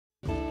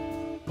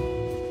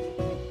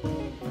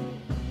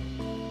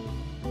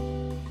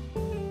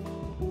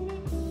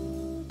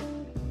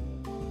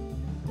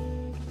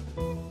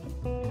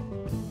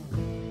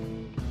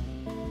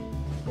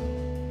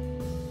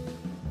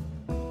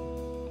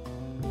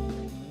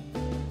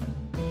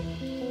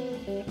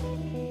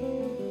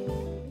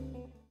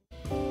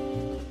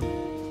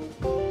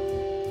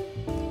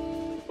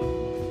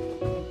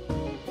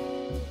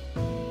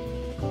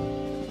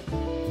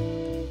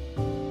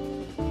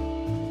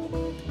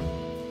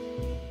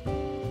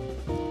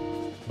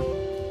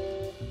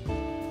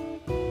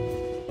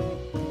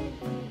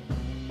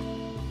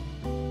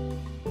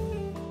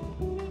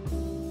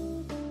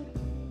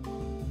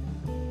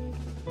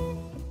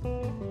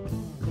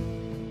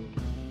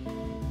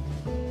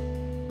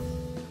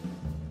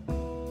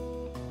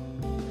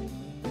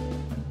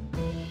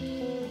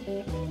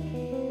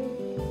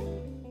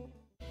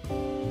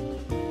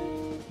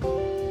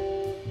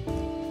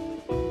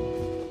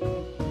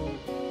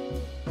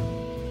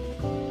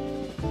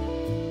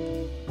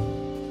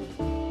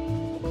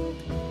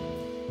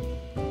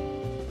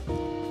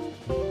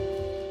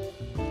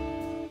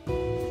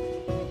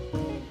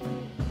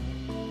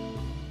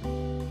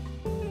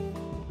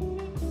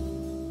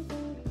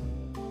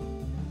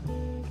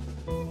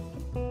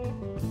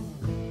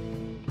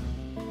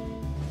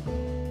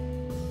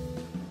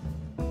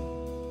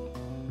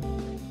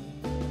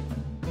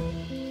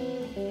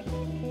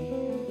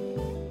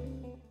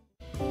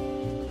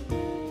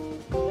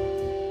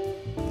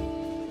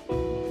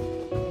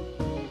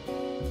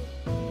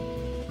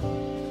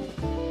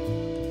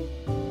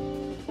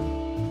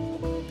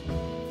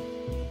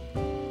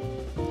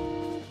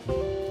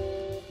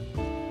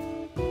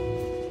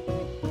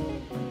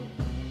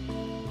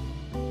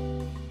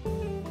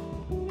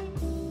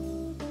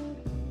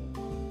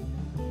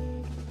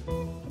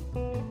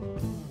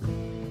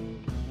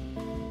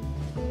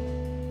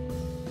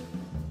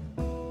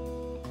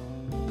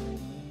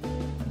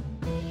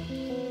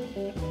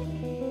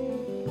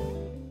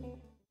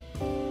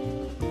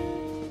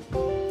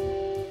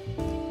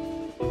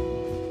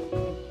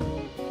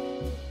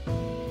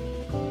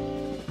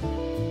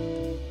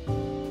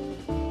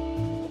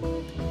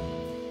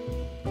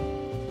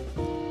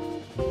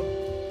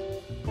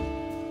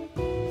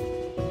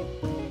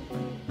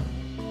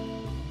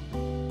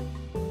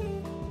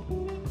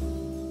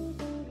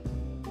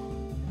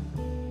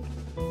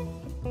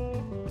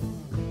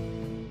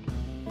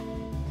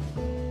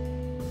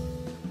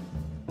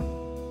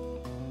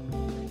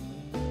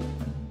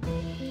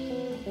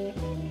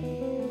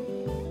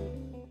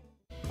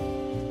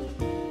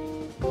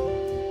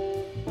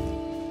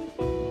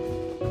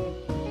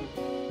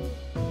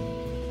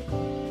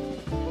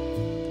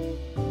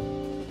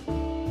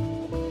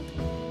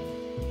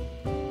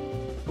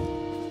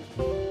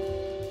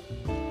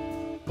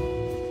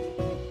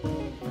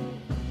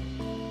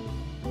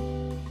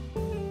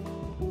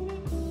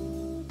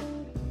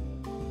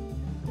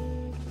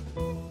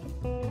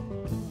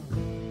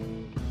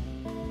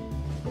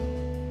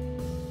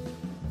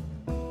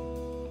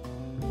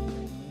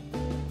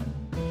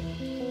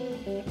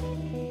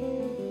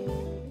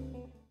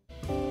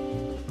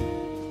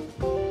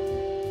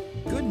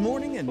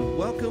and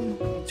welcome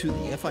to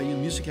the FIU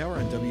Music Hour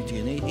on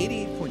WDNA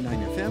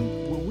 88.9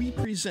 FM, where we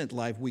present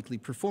live weekly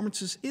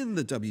performances in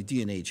the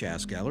WDNA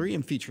Jazz Gallery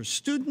and feature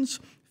students,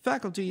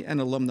 faculty,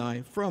 and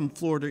alumni from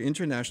Florida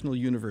International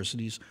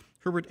University's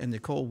Herbert and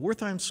Nicole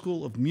Wertheim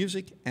School of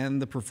Music and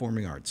the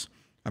Performing Arts.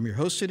 I'm your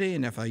host today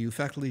and FIU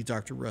faculty,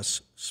 Dr. Russ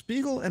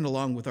Spiegel, and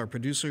along with our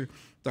producer,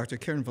 Dr.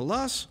 Karen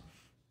Velas,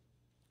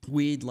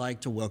 we'd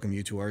like to welcome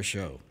you to our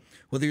show.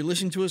 Whether you're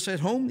listening to us at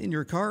home, in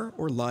your car,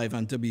 or live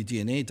on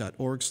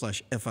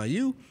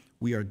WDNA.org/FIU,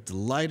 we are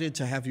delighted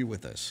to have you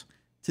with us.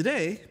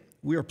 Today,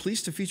 we are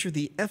pleased to feature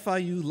the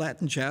FIU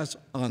Latin Jazz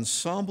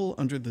Ensemble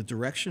under the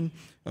direction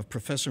of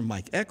Professor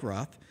Mike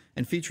Eckroth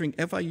and featuring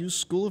FIU's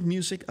School of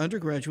Music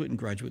undergraduate and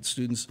graduate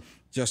students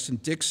Justin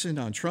Dixon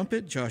on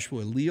trumpet,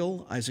 Joshua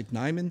Leal, Isaac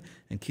Nyman,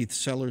 and Keith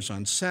Sellers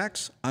on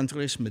sax,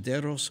 Andres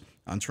Medeiros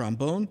on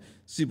trombone,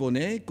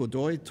 Siboney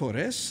Godoy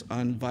Torres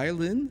on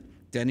violin,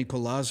 Danny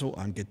Colazzo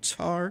on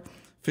guitar,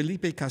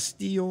 Felipe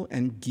Castillo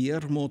and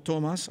Guillermo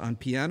Tomas on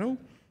piano,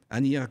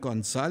 Ania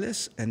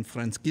Gonzalez and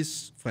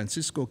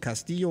Francisco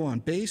Castillo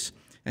on bass,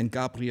 and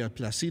Gabriel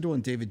Placido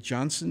and David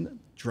Johnson,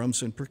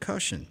 drums and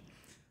percussion.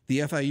 The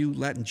FIU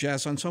Latin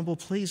Jazz Ensemble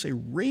plays a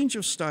range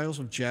of styles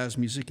of jazz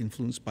music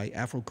influenced by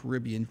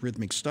Afro-Caribbean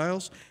rhythmic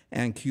styles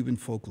and Cuban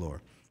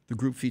folklore. The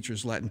group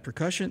features Latin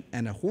percussion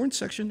and a horn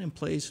section and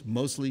plays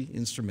mostly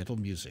instrumental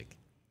music.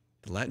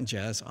 The Latin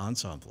Jazz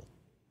Ensemble.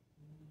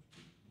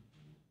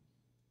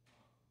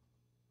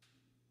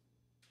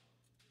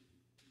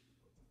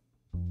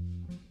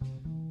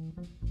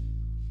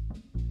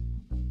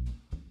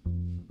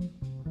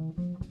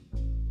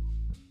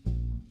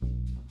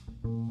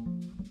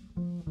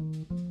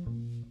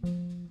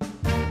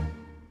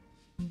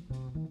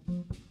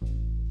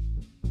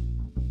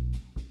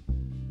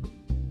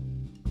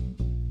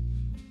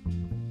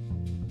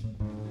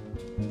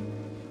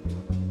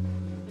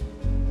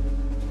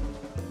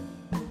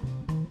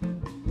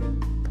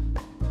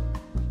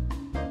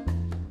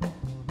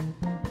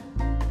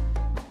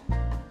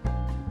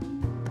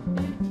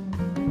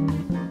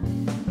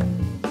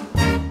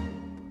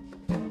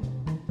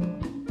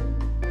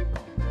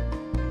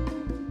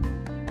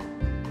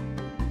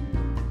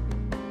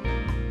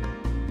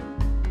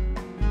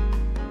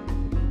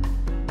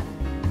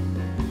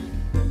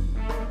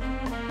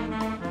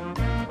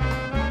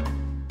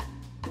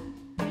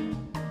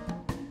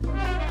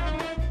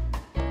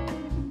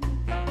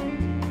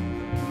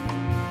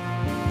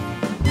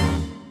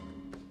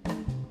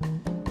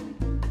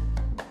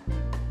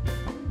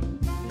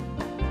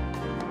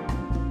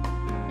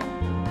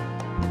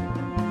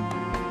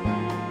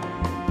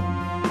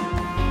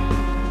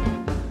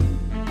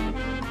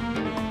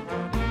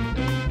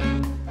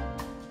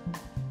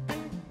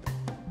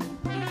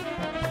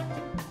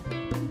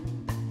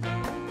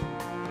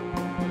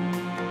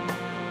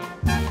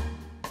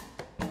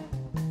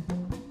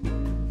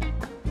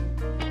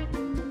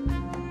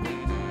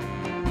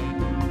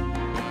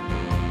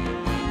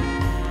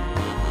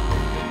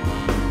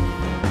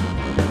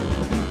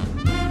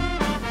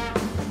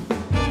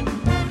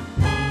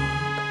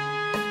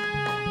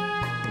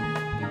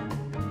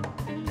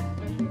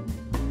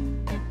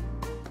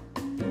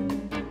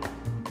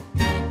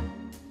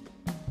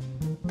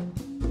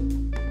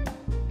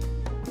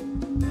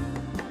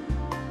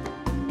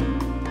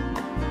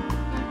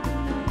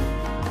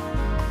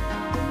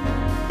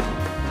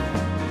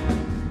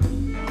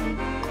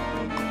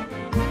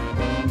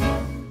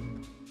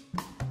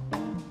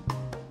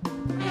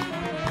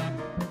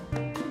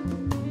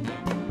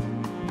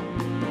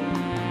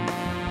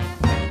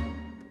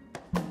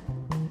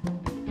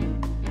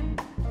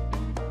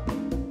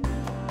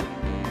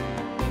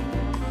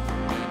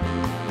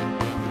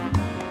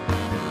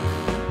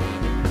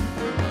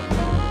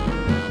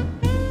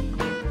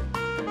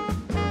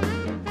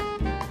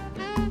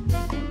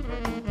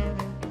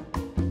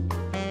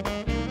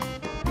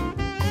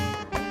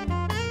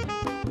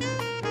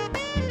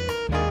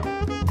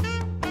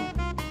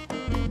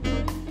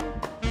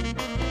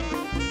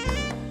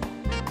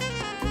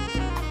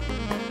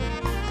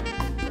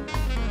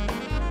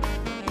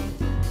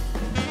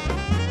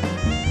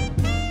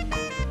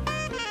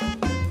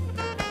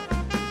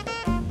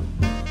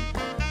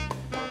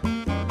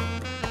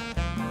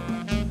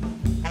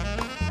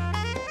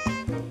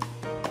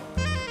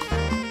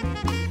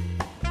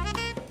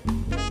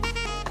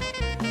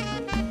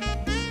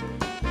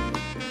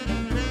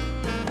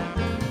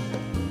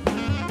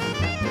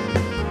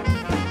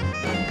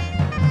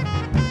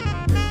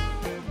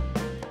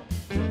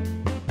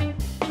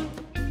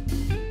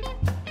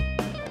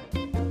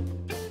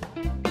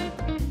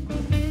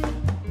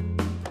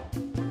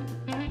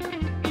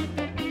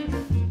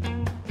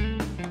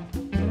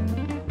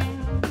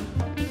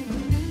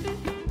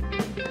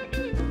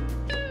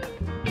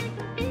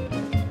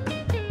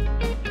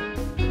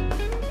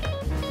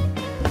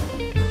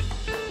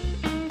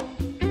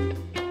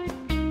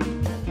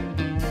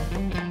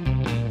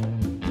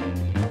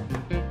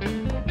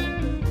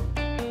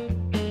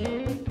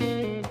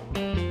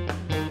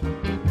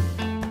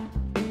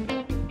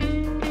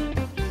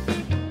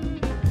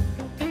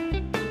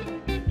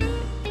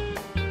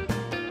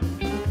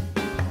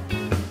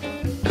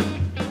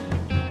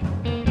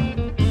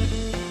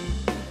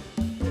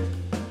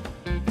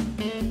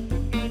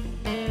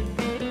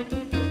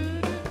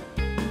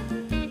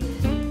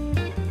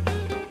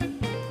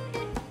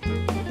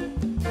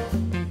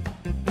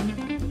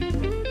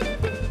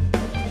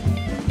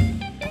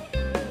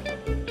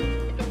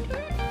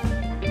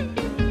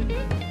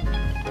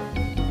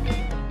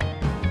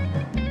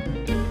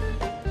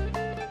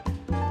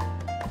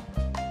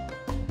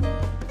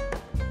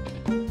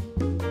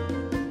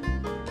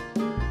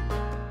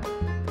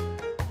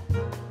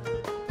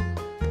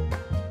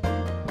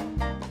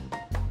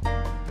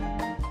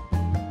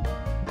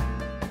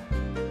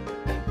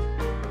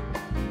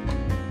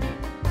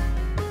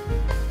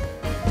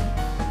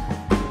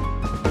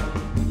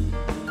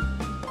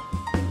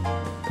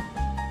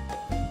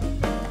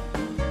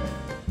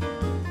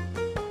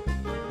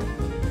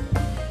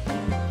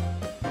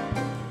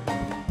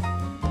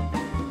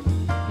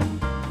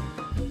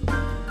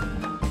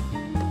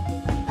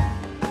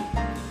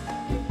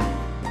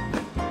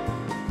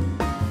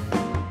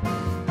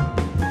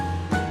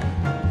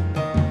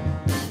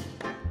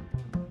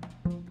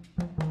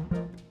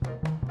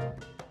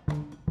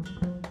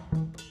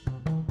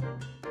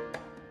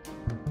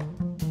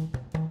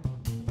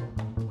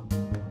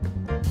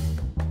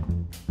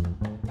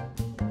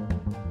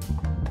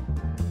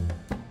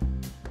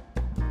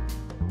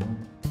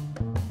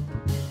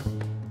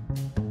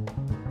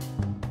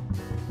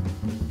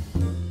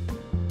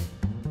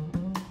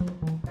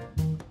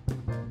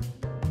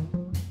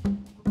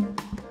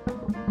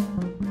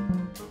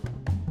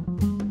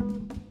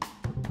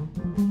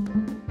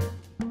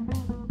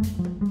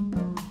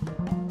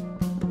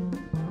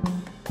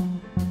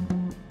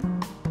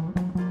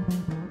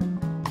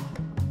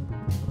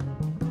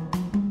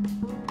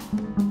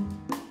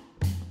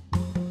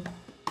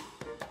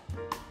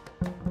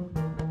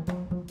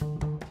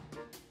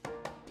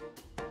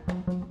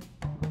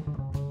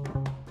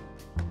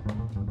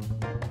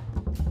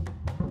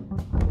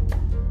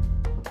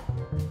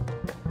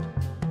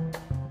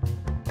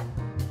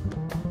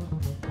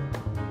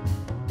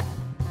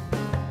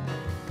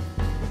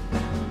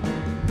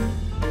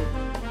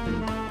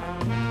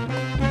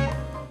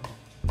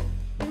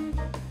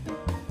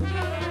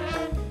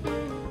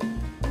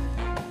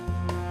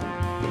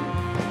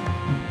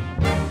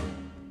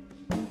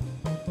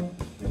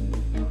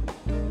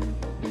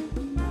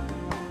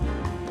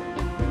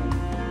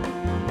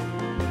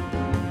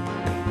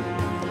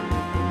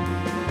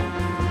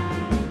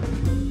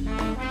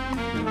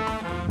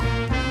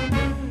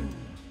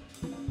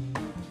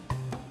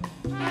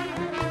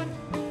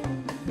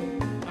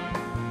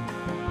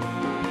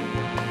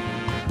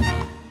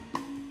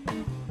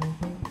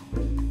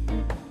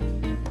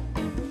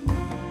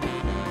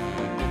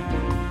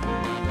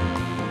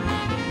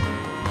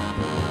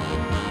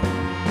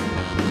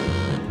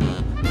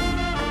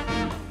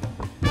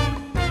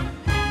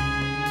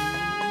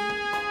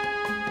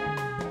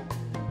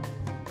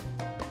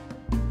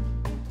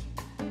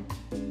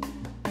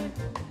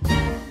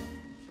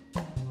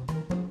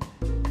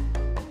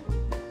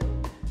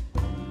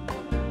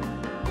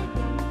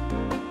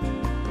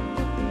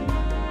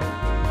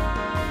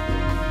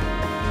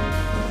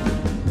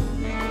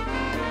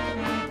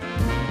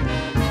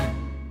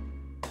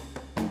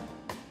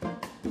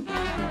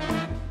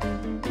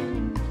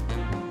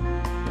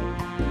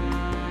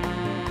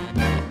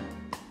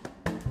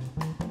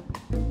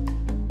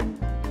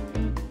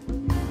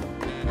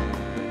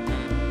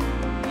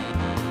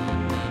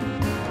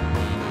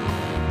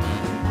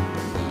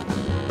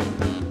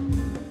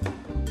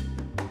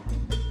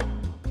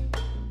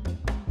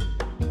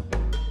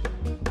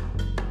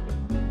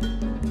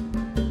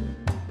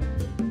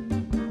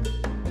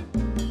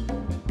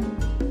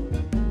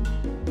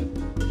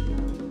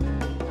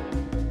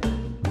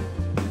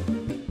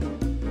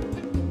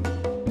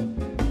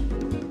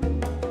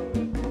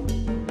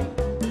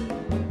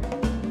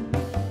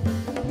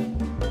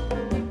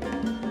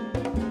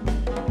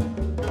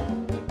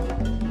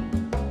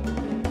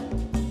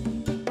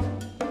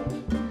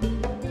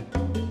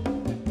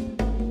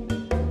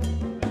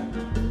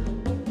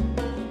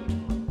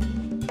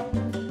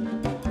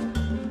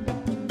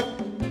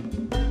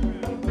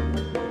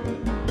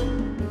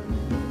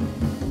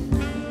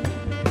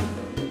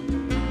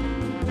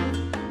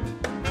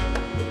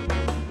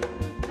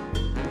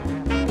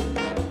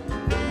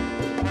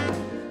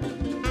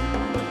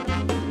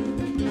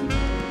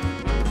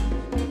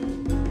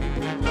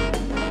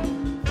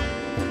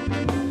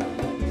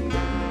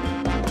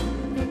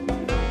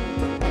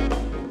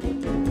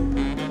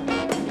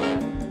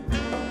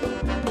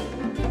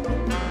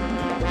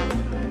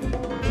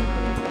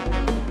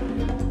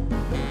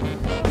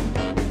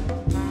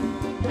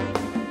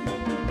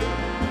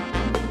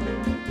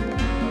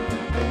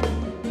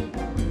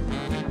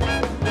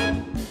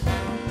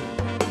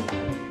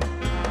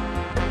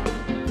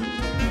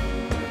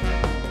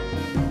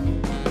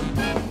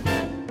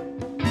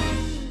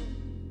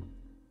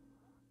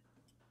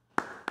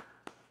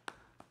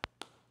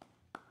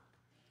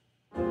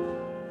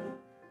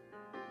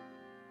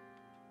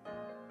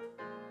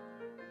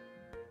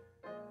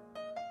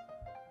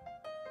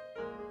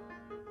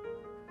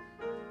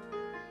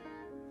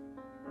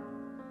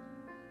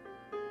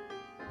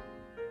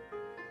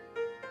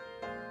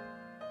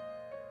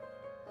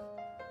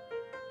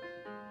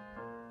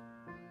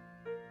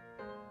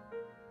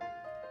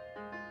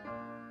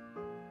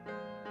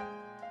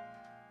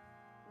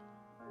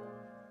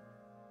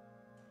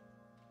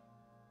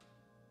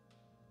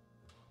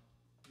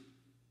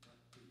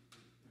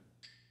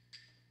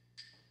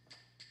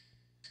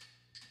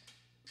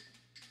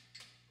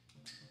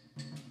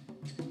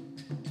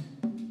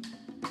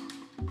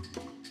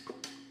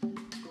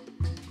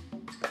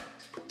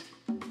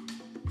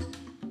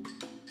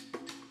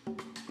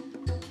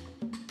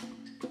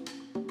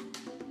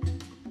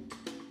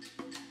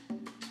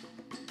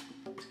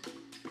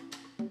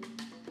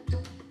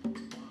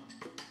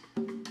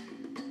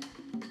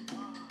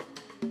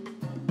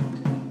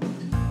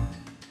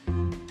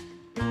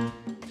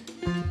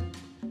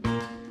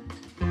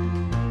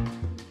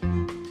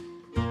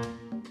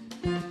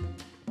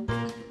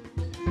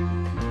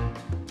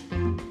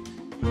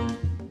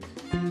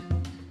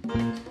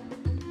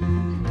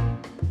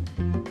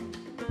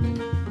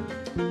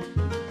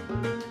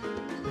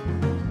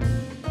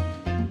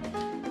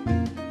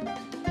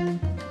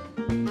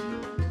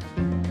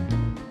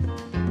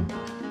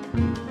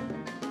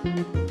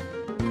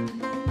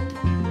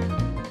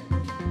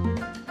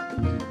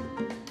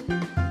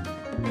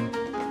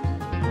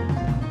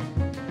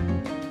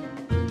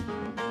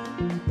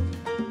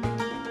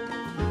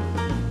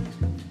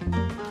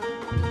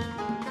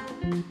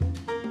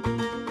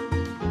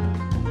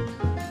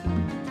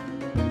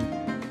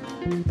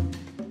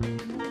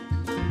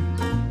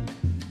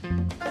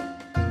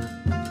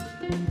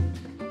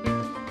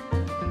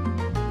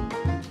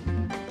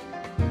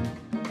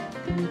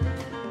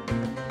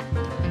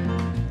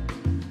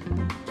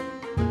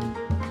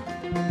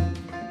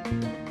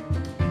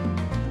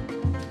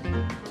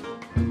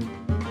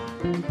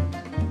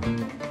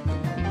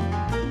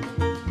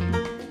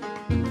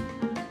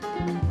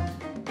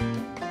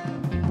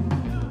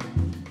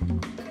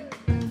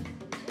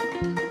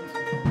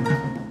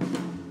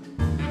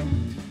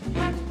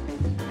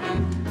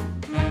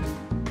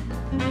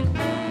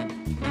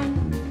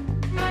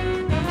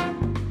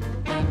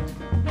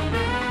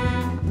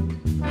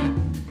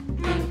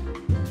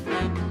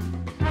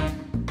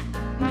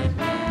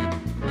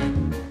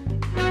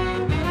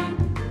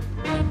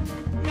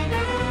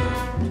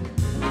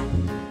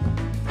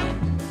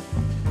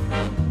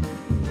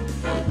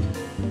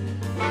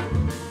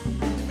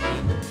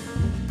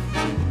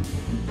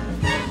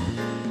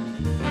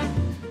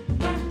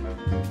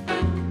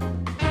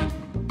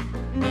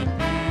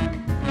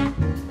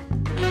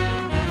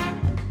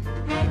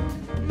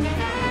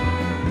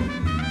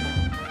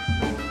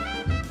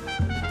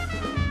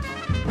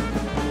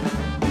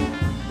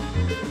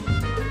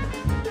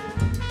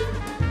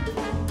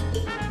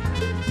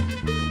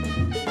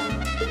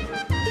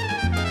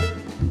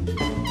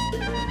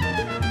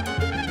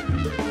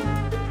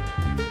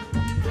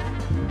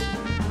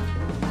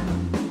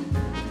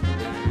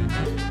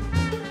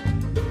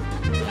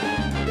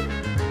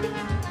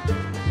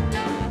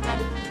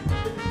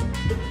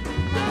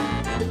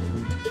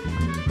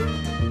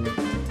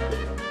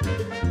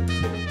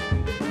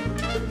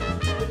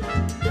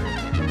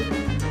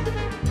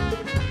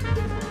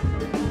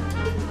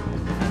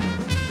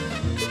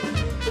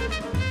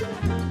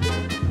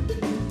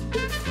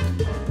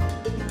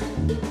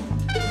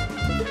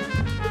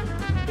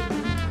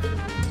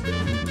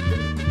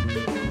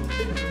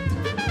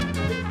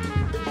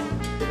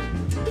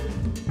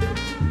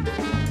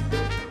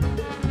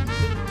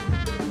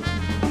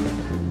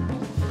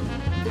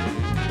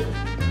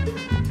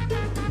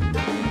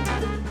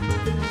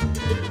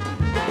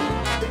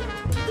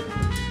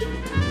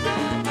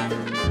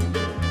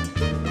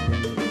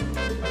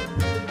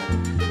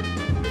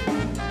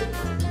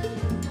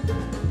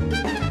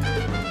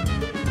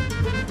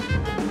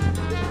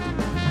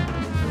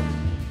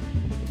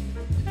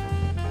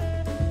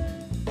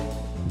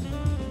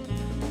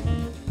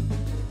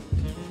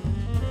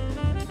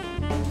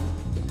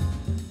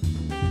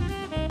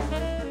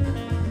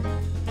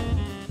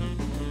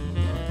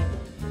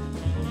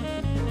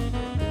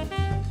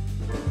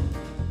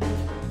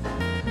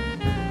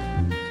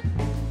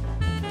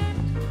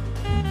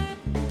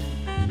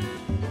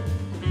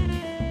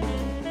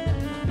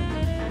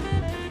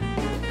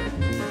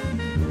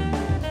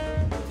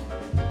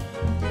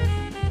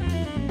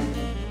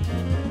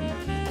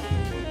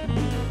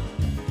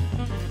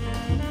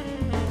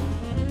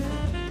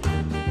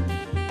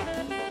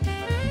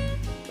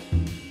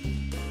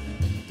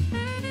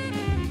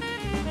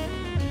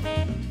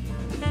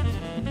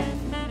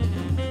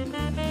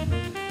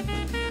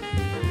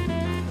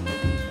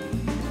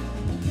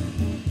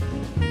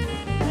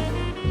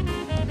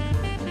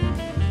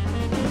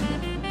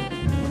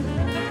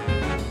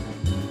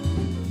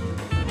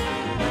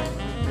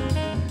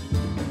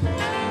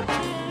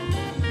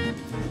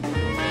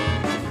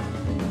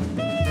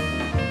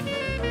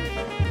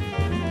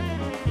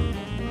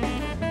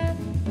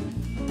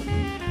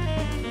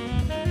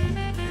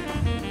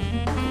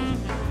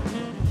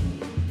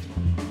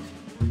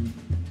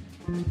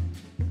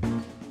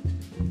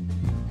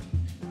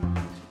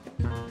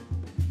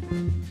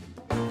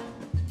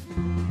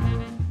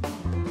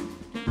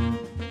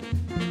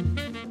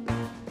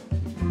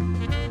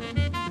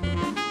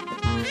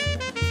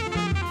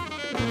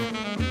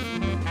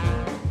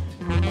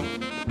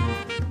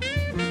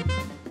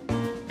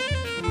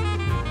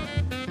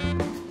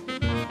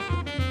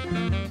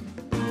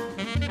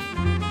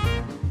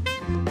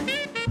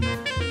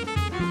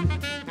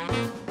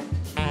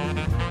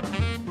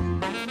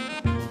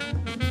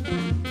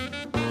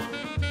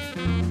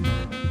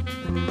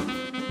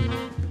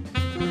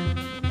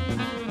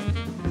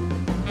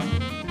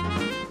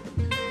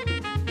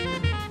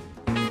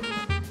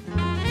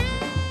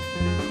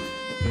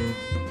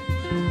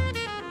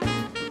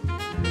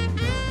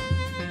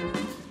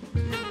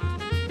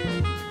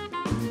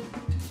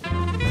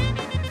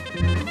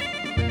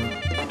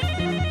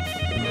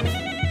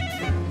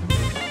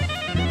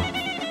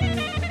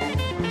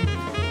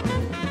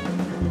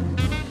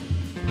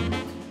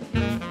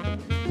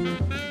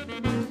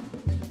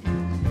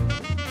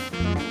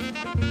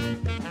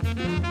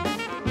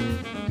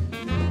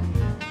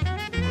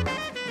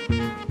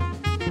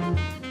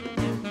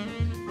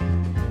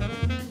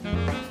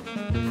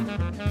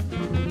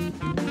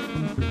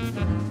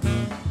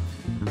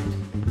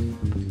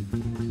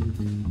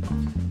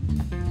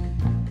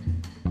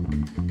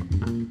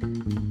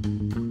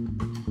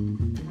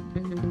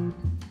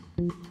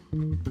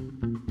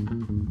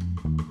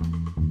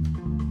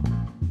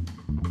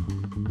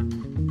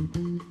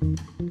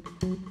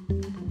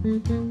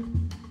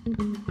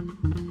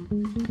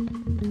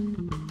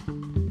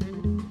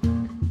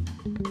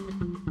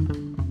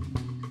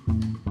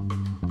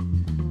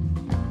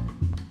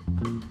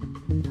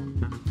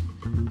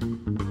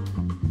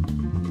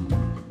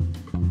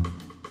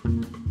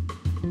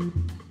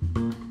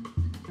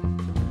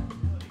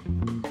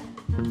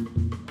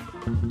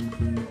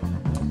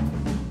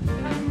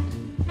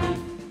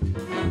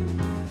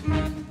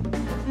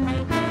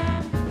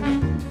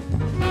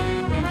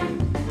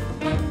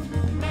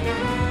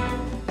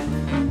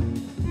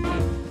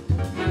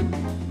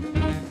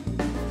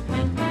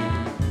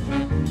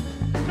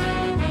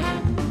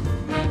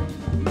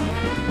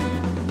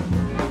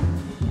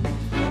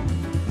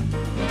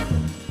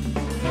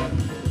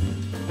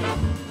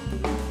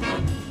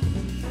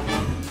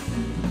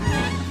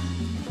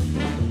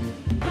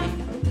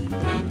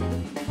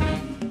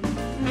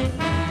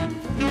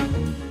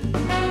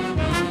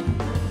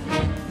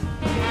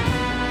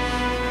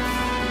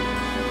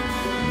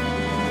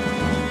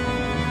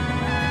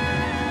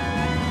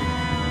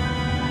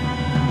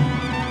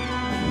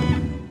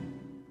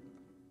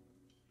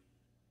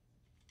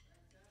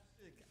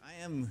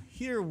 am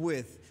here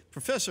with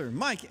Professor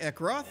Mike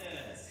Eckroth.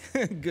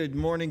 Yes. Good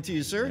morning to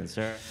you, sir. Yes,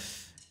 sir.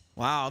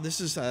 Wow,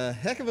 this is a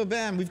heck of a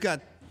band. We've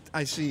got,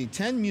 I see,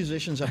 10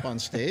 musicians up on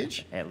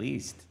stage. At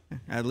least.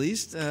 At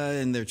least,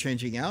 and they're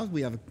changing out.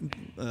 We have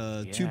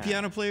two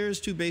piano players,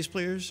 two bass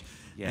players,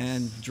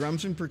 and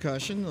drums and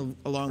percussion,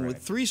 along with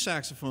 3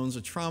 saxophones,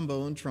 a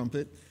trombone,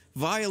 trumpet,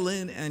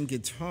 violin, and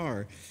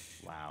guitar.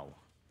 Wow.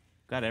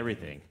 Got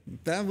everything.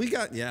 We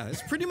got,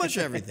 it's pretty much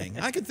everything.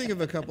 I could think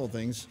of a couple of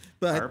things,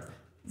 but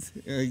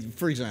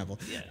for example.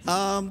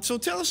 Yes. So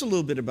tell us a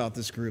little bit about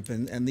this group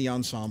and the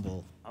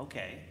ensemble.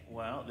 Okay.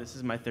 Well, this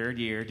is my 3rd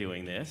year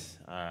doing this.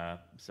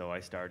 So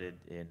I started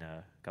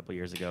a couple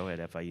years ago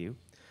at FIU.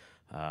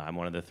 I'm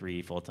one of the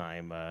 3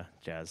 full-time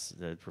jazz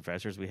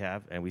professors we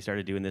have, and we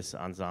started doing this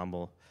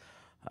ensemble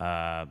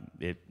I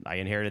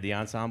inherited the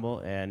ensemble,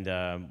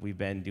 and we've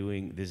been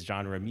doing this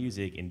genre of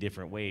music in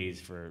different ways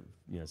for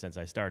since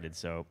I started.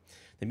 So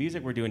the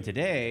music we're doing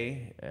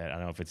today, I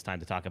don't know if it's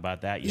time to talk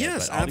about that yet.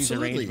 Yes, but all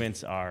absolutely. these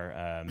arrangements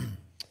are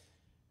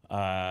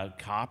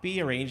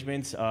copy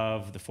arrangements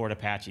of the Fort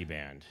Apache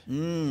Band,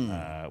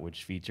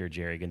 which feature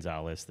Jerry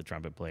Gonzalez, the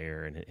trumpet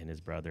player, and his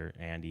brother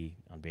Andy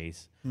on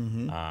bass.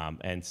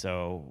 And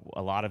so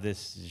a lot of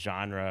this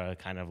genre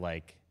kind of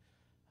like,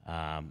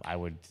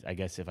 I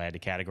guess if I had to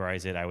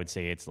categorize it, I would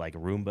say it's like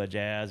rumba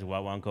jazz,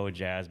 wawanko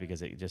jazz,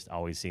 because it just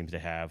always seems to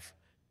have,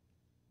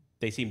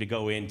 they seem to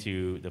go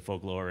into the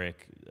folkloric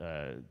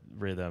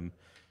rhythm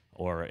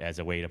or as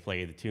a way to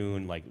play the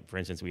tune. Like, for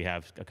instance, we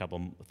have a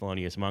couple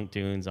Thelonious Monk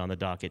tunes on the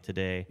docket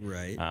today.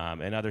 Right.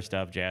 And other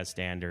stuff, jazz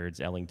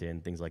standards,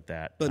 Ellington, things like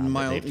that. But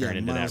they've turned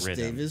into Miles that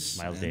rhythm. Davis.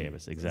 Miles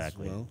Davis,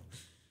 exactly. Well.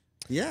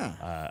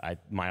 Yeah.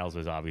 Miles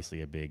was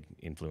obviously a big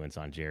influence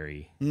on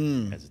Jerry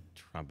as a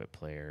trumpet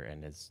player,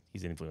 and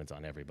he's an influence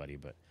on everybody.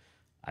 But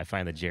I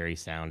find that Jerry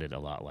sounded a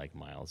lot like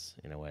Miles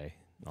in a way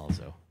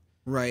also.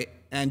 Right.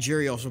 And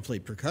Jerry also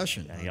played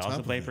percussion. Yeah, he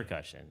also played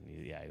percussion.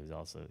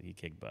 He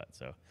kicked butt.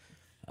 So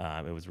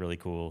it was really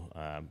cool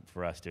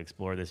for us to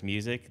explore this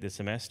music this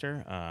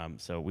semester.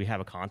 So we have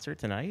a concert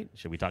tonight.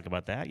 Should we talk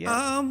about that yet?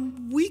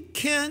 We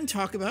can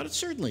talk about it,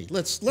 certainly.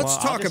 Let's talk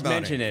I'll just about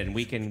mention it, and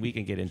we can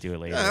get into it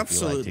later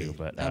Absolutely. if you like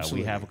to. But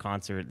Absolutely. we have a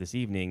concert this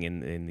evening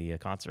in the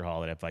concert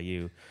hall at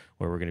FIU,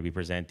 where we're going to be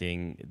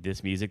presenting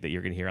this music that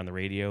you're going to hear on the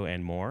radio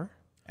and more.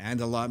 And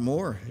a lot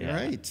more. Yeah.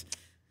 Right.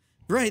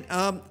 Right.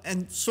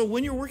 And so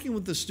when you're working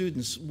with the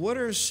students, what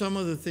are some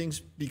of the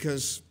things,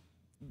 because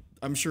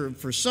I'm sure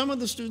for some of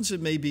the students it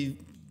may be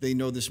they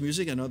know this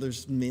music and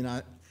others may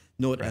not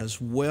know it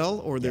as well,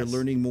 or they're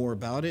learning more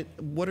about it.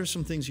 What are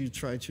some things you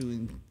try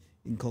to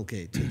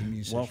inculcate to the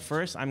musicians? Well,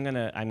 first I'm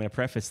gonna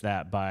preface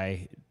that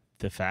by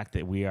the fact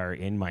that we are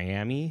in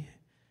Miami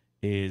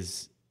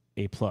is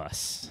a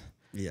plus.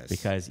 Yes.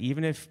 Because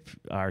even if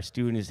our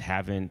students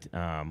haven't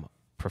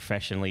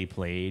professionally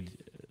played,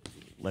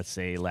 let's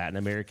say, Latin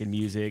American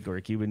music or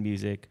Cuban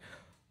music,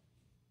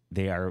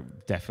 they are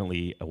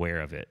definitely aware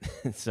of it.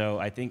 So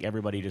I think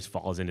everybody just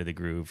falls into the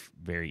groove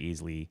very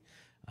easily,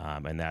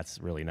 and that's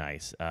really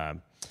nice.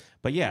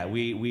 But yeah,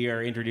 we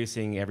are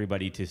introducing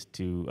everybody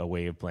to a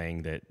way of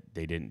playing that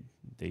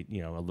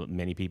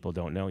many people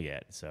don't know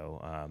yet.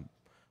 So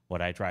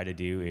what I try to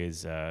do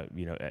is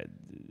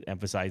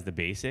emphasize the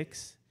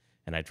basics,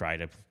 and I try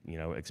to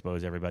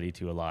expose everybody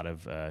to a lot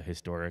of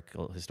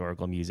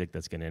historical music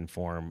that's going to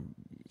inform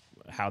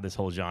how this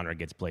whole genre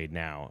gets played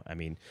now. I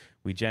mean,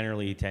 we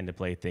generally tend to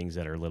play things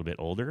that are a little bit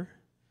older.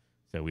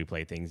 So we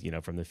play things,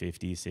 from the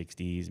 50s,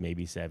 60s,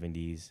 maybe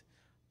 70s,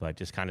 but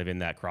just kind of in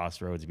that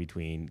crossroads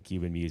between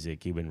Cuban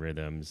music, Cuban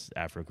rhythms,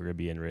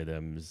 Afro-Caribbean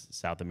rhythms,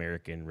 South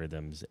American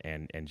rhythms,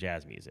 and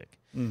jazz music.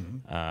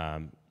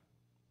 Mm-hmm.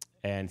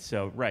 And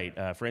so,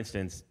 for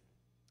instance,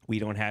 we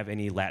don't have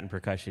any Latin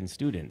percussion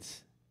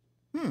students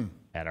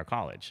at our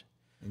college.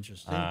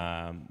 Interesting.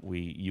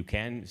 You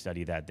can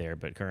study that there,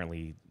 but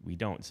currently we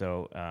don't.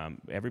 So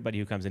everybody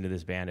who comes into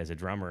this band as a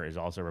drummer is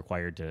also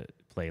required to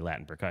play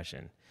Latin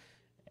percussion.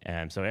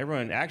 And so a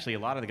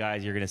lot of the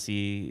guys, you're going to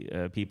see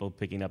people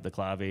picking up the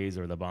claves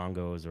or the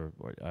bongos or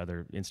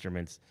other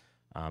instruments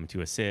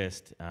to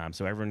assist.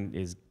 So everyone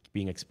is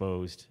being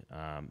exposed,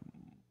 to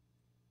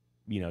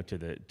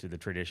the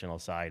traditional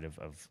side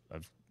of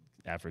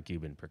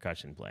Afro-Cuban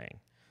percussion playing,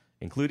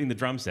 including the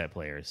drum set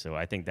players. So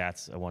I think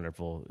that's a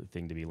wonderful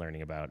thing to be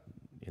learning about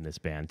in this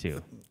band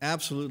too.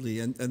 Absolutely,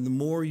 and the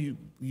more you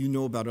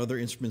know about other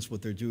instruments,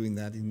 what they're doing,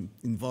 that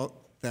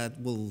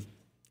will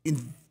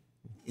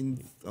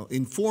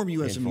inform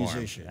you as a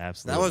musician.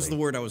 Absolutely, that was the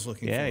word I was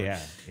looking for. Yeah,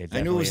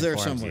 I knew it was there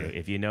somewhere.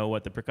 If you know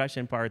what the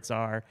percussion parts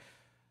are.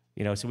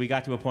 So we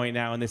got to a point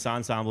now in this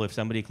ensemble, if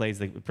somebody plays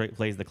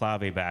the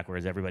clave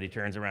backwards, everybody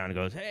turns around and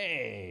goes,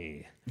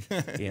 "Hey!"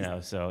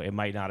 So it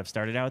might not have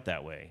started out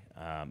that way,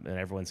 and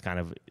everyone's kind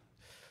of,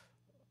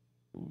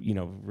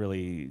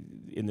 really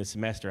in the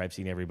semester. I've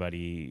seen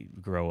everybody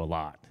grow a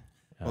lot.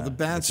 Well, the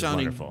band's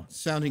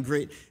sounding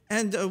great.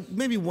 And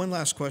maybe one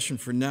last question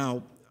for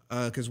now,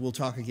 because we'll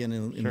talk again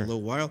in a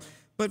little while.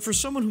 But for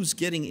someone who's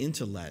getting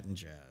into Latin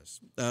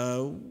jazz,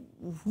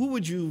 who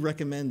would you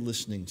recommend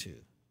listening to?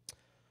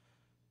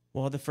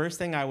 Well, the first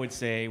thing I would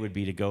say would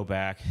be to go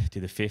back to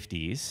the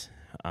 50s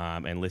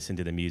and listen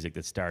to the music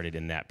that started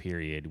in that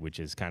period, which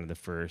is kind of the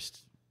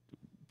first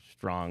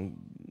strong,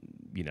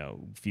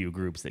 few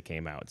groups that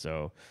came out.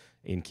 So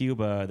in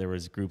Cuba, there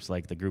was groups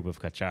like the group of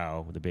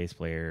Cachao, the bass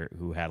player,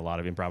 who had a lot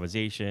of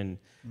improvisation.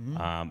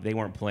 Mm-hmm. They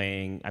weren't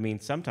playing,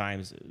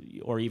 sometimes,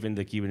 or even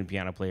the Cuban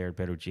piano player,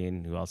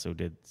 Peruchin, who also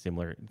did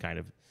similar kind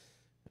of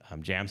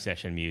jam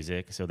session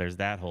music. So there's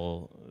that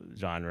whole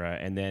genre.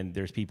 And then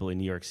there's people in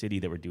New York City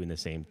that were doing the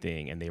same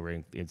thing, and they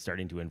were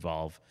starting to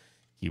involve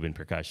Cuban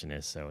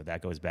percussionists. So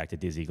that goes back to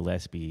Dizzy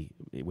Gillespie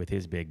with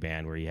his big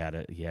band, where he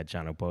had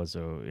Chano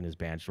Pozo in his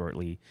band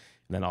shortly.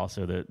 And then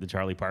also the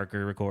Charlie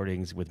Parker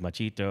recordings with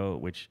Machito,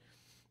 which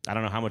I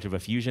don't know how much of a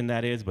fusion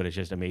that is, but it's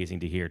just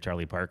amazing to hear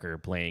Charlie Parker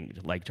playing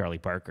like Charlie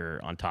Parker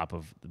on top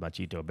of the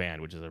Machito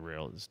band, which is a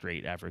real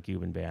straight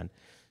Afro-Cuban band.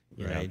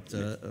 You Right.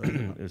 know,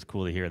 it was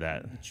cool to hear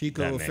that.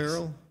 Chico that mix.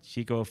 O'Farrell?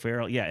 Chico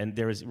O'Farrell, yeah, and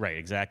there was right,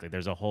 exactly.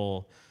 There's a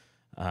whole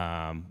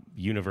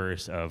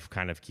universe of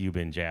kind of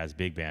Cuban jazz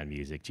big band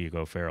music.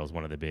 Chico O'Farrell is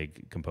one of the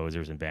big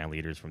composers and band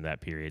leaders from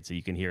that period, so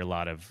you can hear a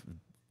lot of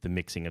the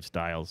mixing of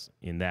styles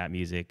in that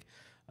music.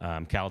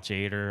 Cal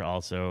Chater,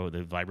 also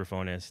the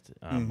vibraphonist,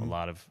 a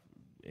lot of,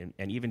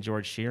 and even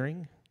George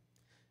Shearing.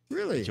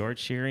 Really? George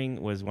Shearing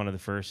was one of the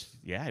first.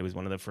 Yeah, he was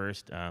one of the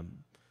first.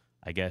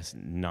 I guess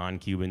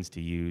non-Cubans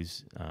to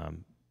use,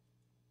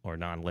 or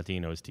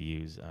non-Latinos to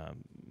use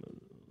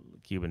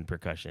Cuban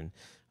percussion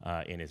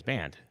in his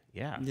band.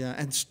 Yeah. Yeah,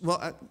 and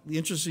the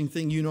interesting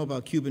thing, you know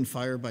about Cuban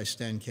Fire by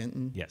Stan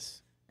Kenton?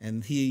 Yes.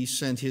 And he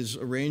sent his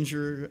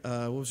arranger,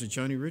 what was it,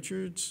 Johnny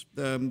Richards?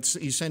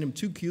 He sent him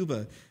to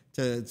Cuba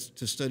to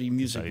study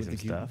music with the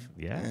Cubans. Stuff.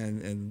 Yeah.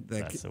 And that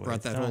That's the way brought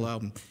it's that done. whole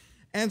album.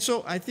 And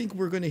so I think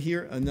we're going to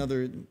hear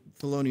another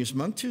Thelonious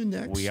Monk tune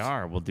next. We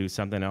are. We'll do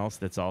something else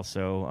that's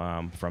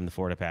also from the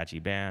Fort Apache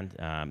Band.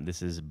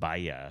 This is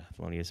Bahia,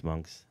 Thelonious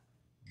Monk's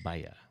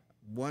Bahia.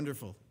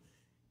 Wonderful.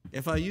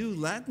 FIU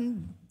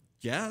Latin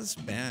Jazz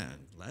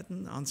Band,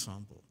 Latin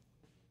Ensemble.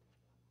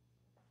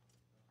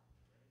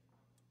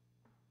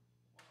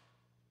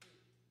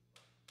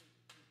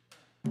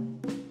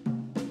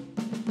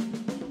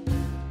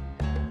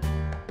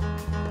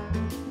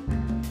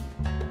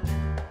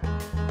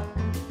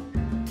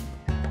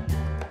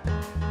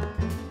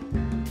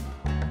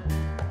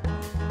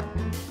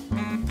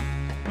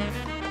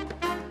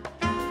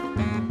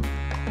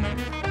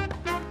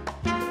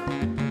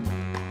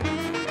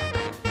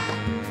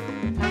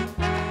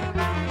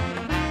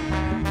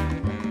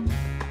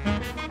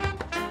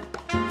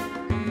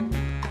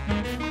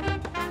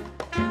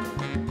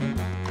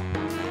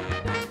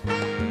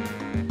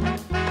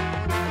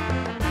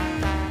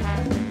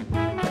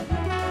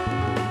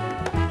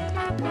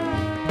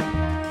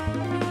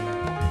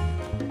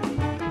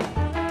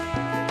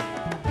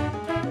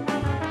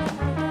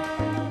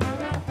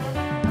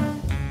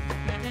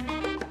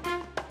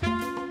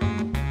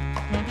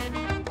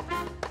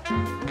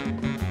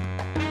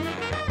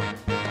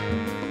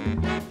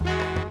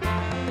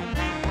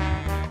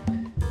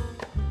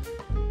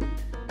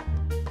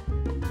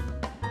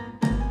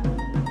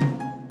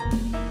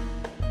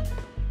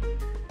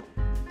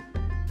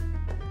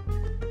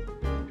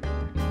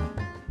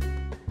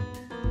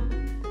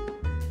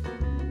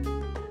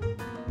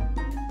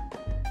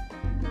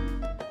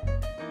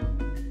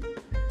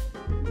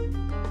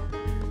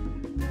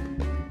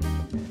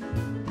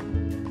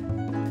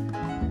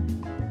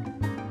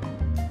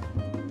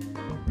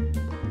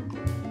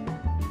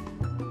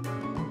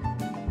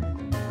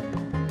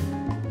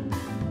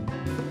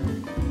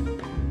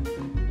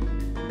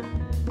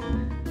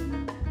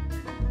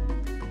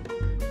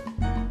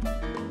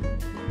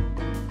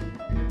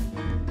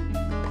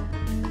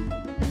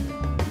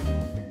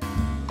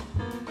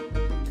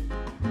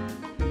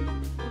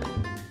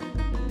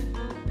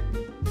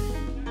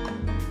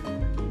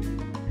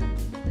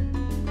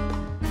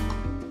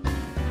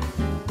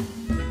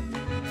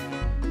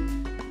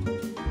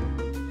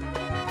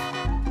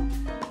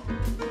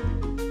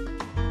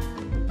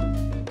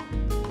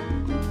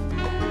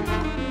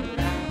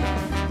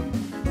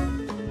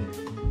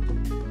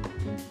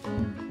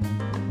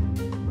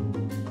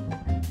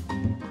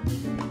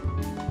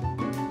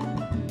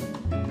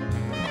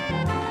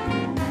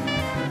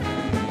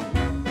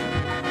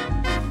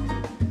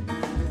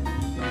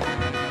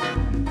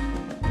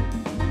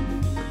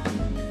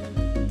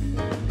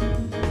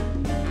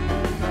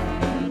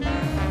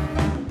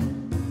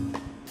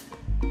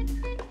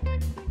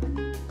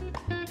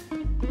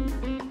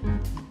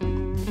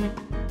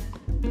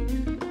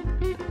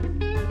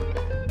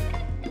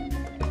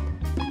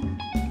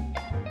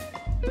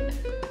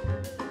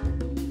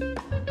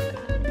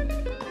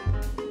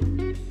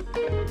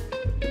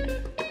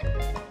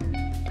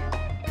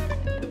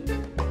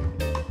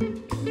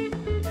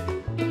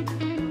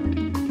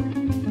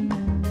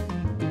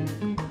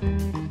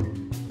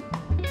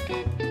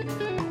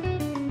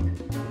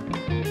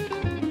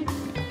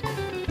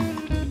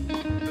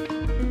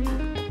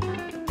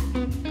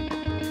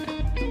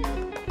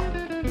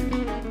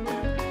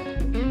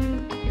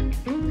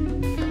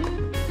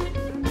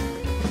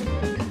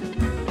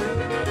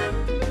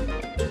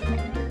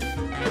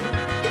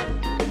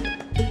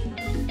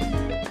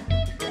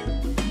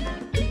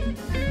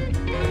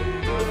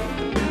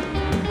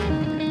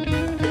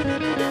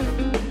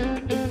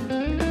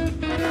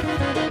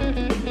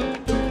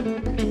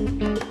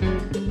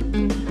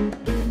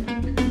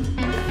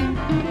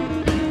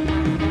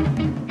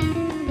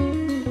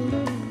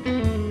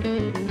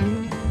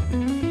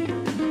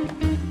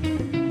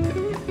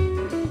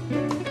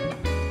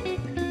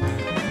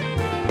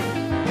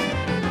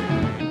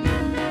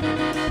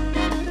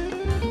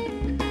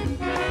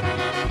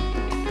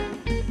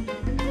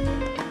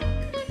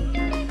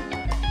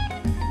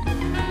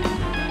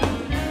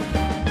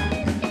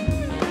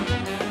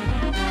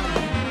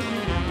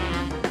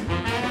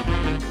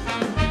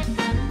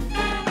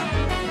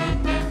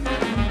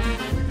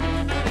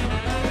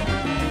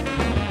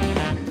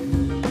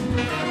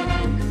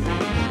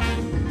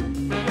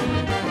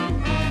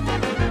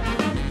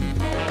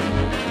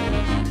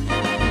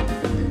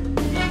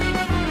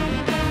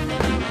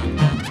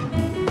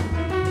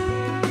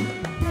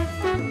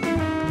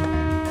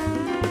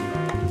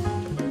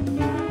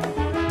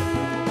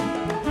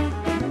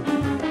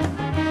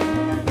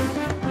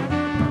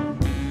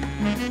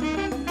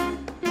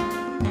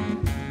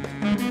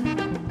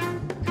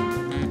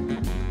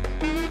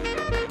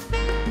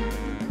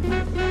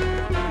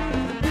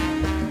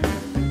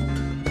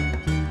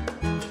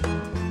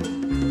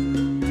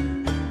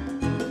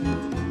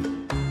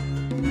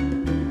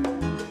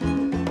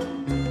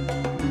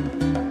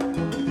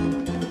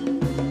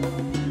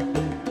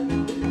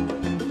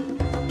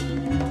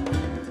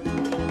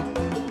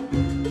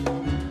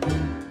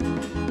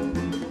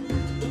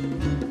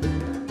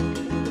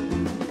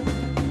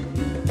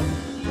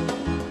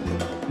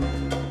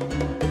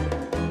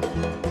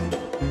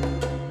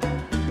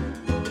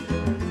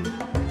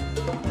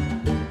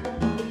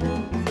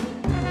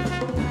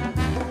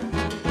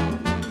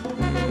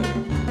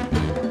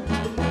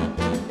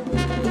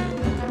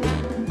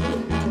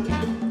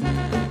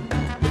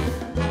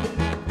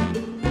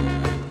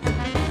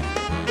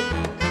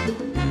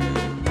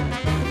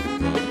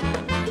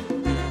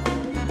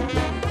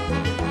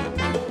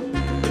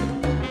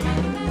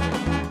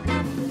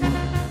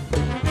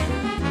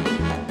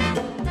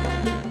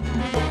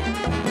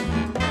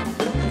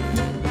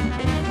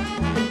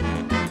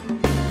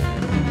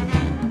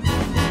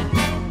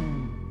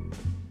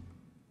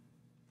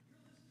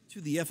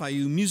 to the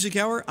FIU Music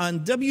Hour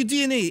on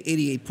WDNA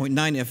 88.9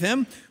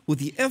 FM with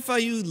the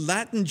FIU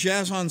Latin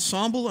Jazz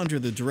Ensemble under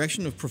the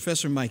direction of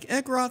Professor Mike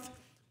Eckroth.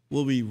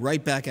 We'll be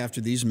right back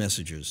after these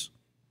messages.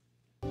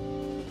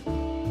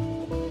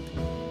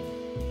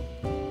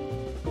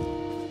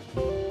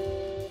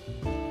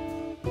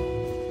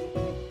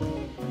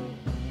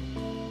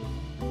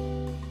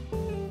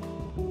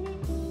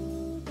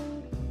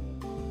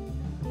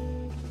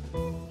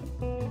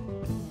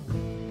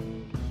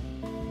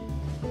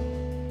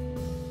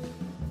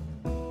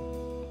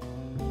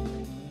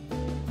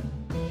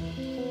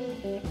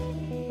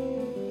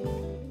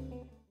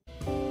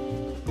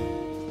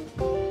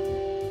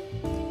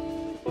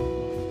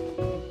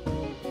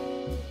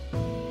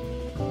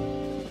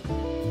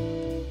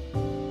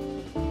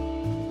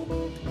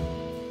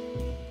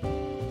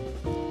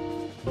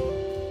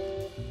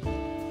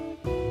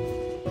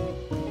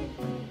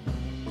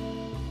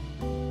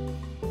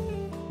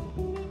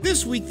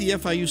 This week, the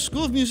FIU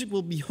School of Music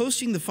will be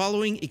hosting the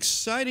following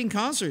exciting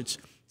concerts.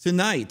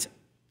 Tonight,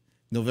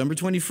 November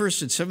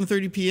 21st at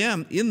 7:30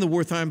 p.m. in the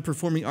Wertheim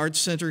Performing Arts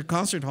Center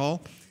Concert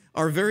Hall,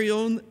 our very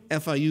own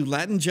FIU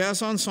Latin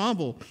Jazz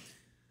Ensemble.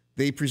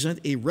 They present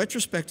a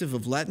retrospective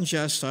of Latin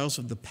jazz styles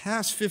of the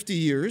past 50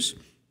 years.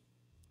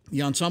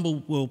 The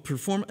ensemble will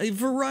perform a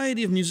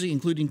variety of music,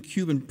 including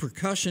Cuban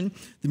percussion,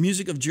 the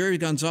music of Jerry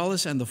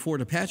Gonzalez and the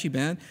Fort Apache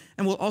Band,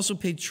 and will also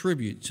pay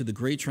tribute to the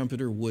great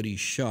trumpeter Woody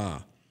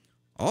Shaw.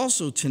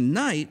 Also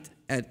tonight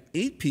at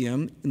 8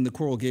 p.m. in the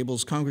Coral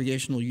Gables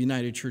Congregational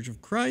United Church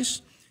of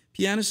Christ,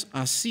 pianist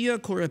Asia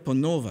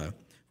Korepanova,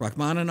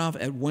 Rachmaninoff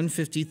at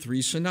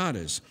 153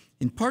 Sonatas.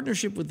 In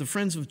partnership with the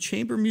Friends of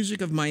Chamber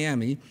Music of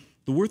Miami,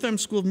 the Wertheim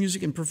School of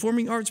Music and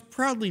Performing Arts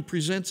proudly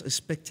presents a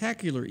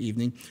spectacular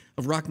evening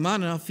of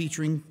Rachmaninoff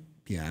featuring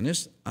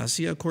pianist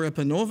Asia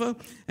Korepanova,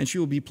 and she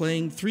will be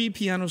playing 3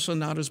 piano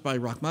sonatas by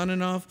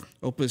Rachmaninoff,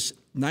 opus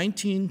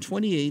 19,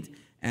 28,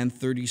 and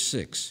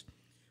 36.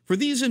 For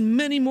these and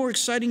many more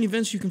exciting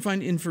events, you can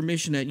find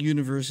information at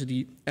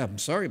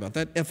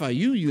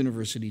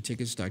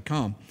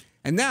FIUuniversitytickets.com.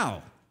 And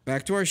now,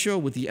 back to our show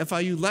with the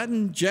FIU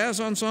Latin Jazz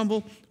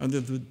Ensemble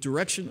under the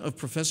direction of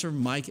Professor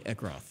Mike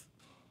Eckroth.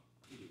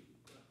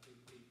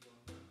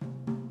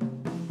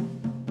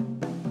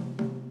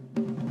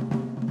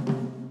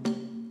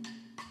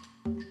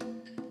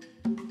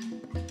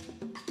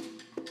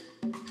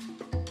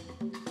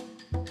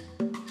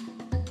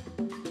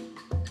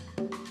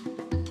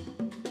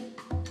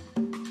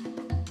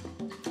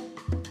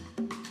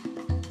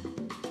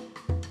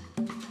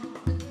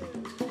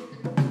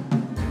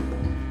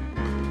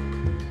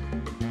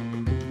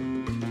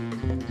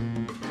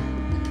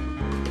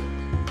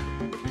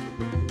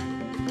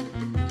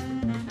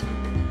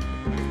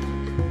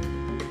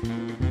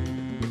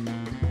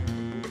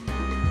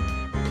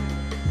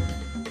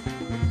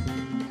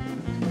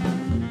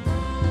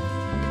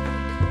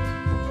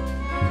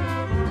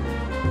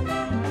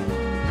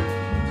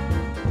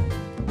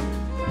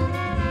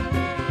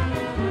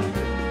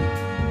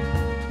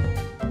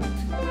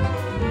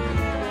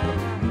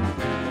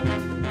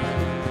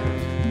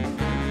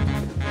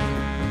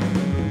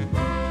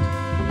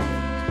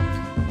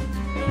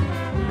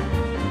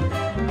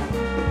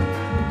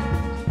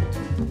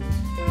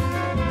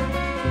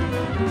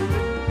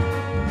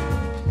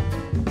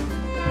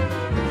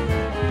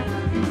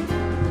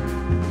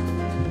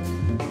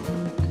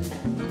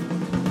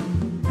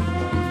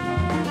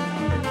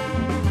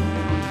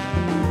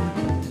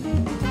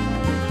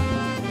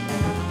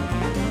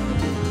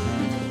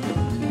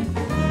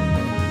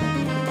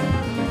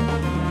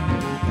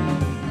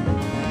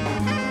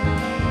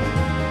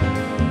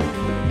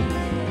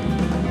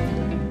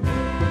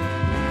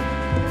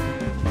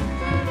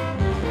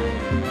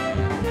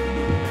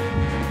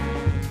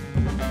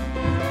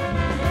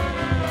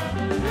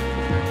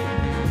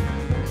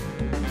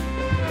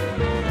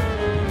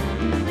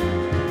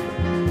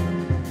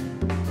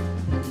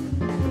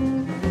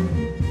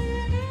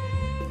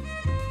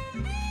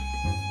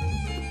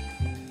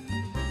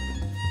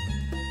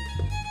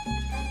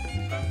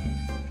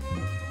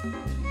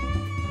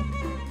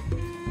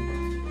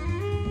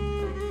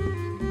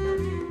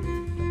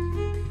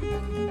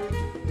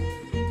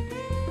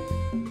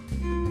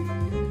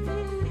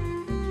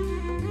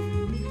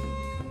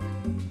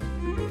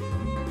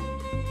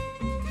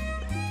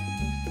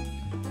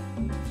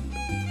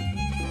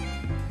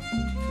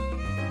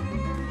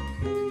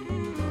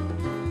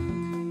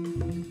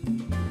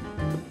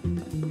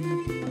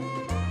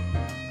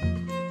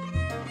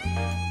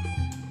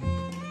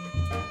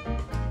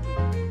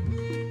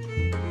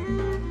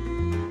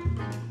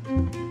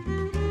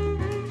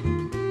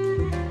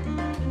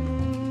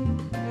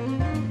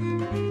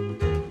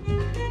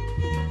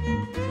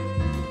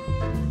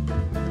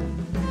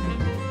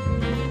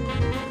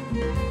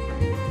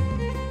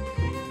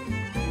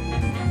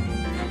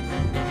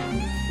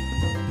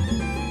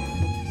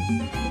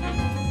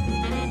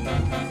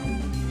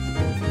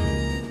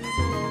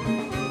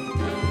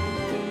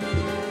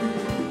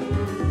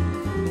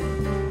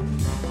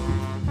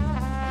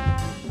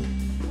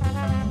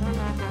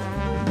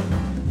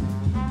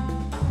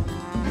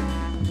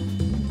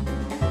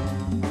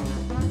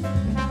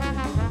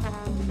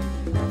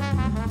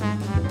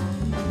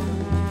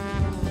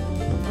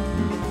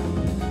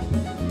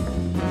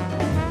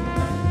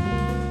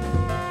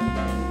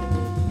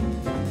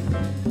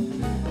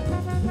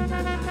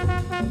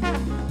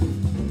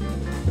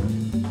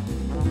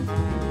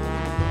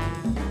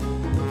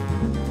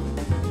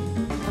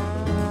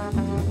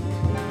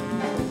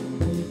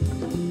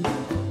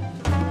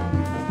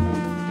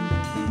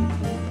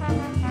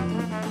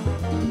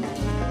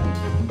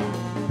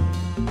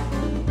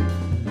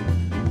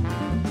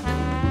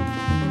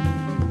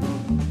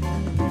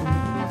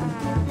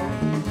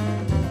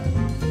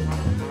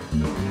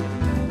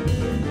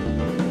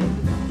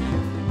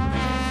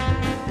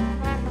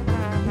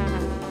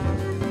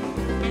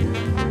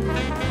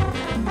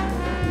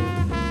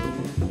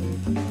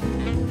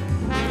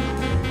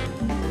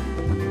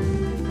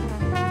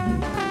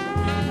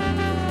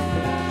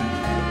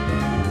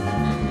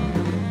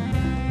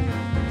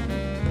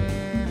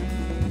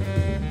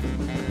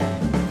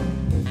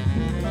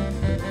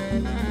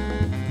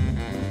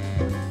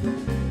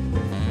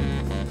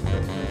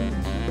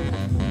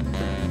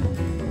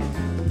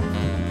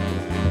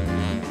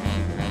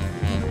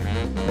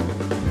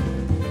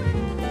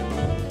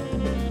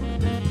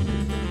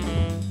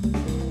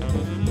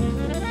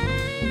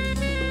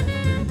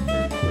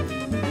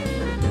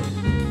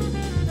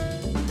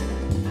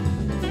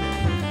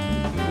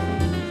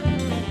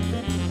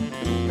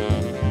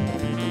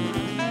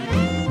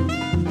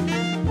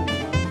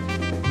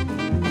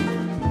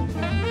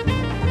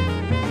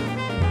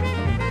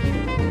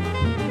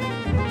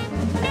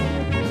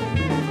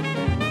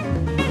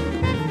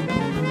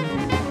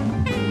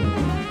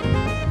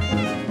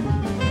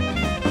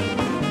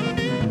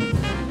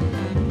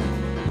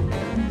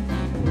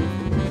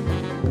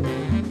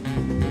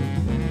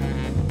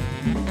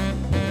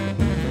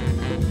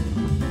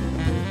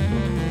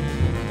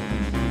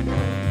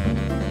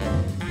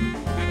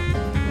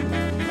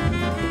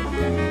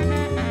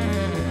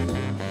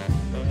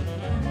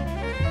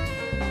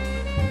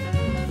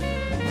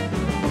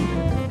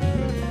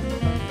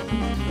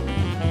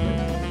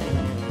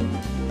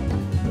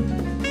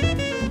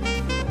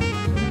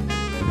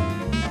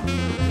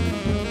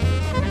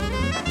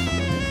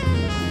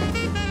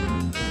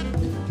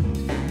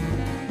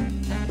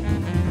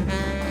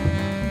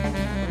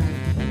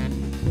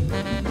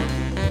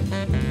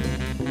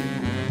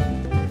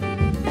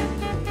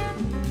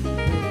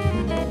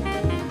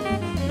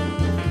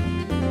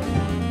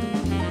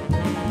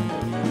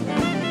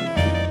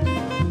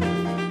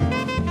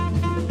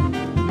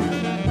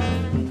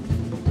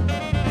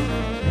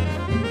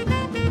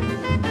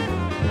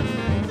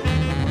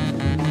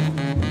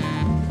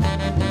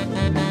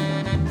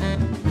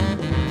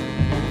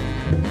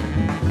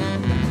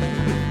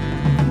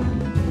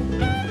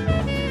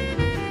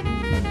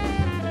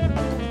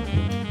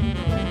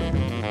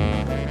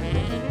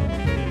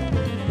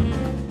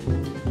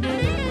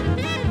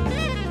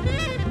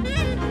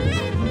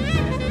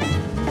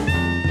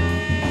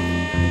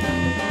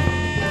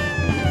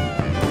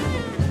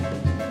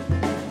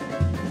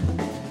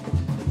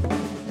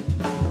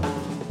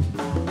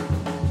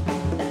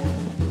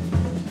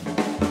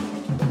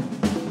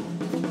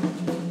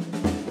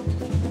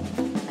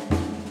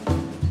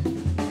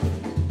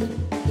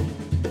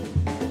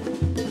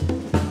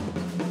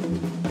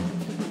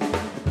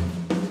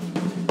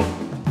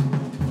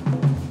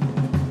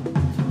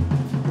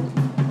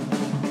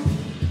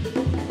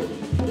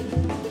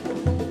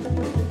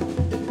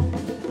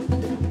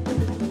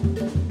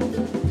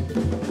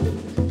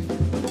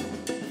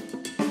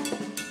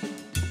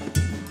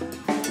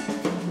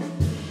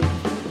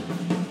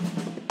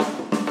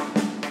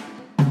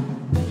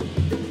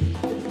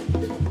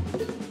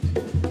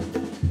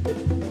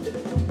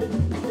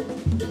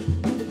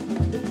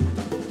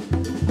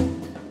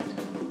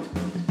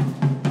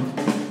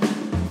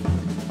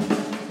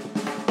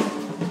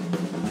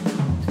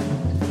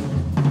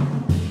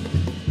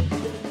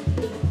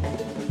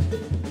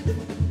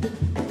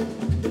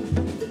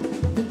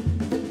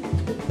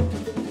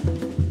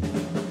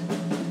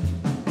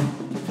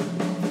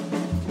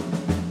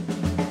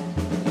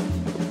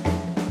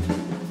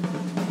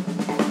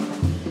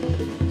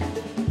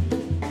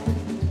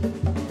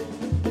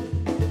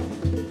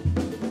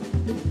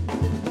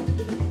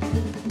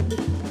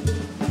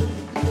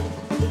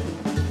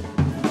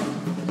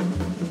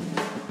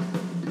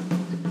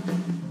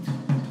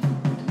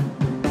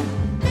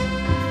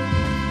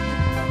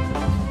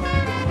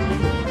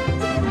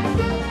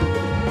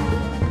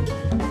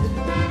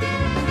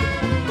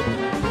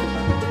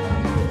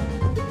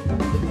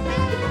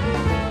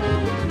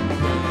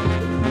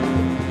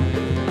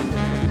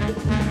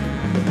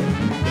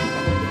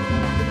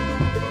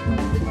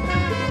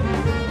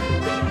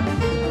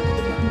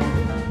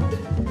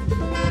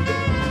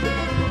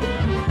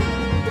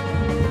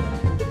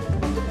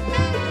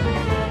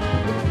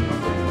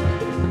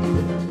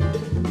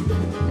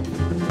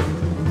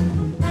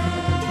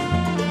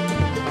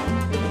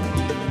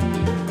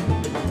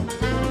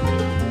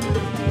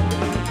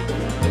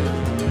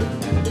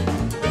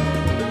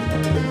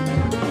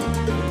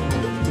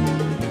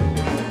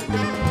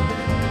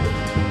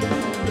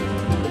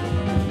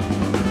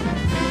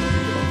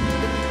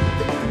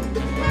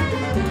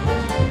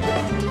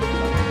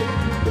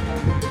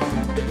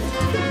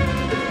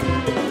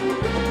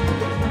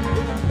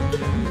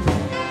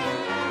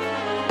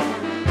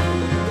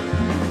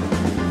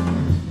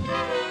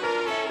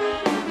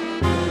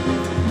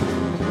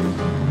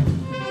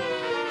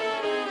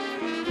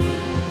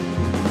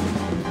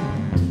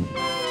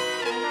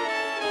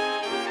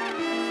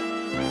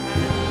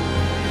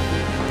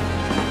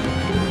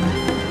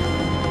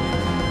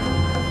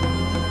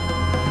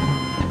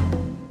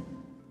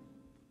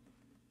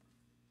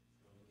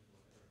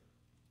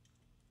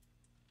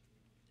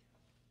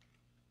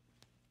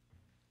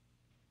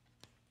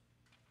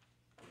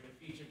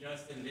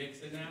 Justin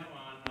Dixon now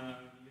on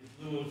his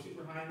little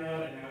super high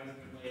note, and now he's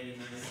going to play a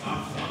nice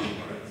soft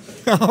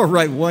song for us. All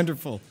right,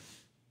 wonderful.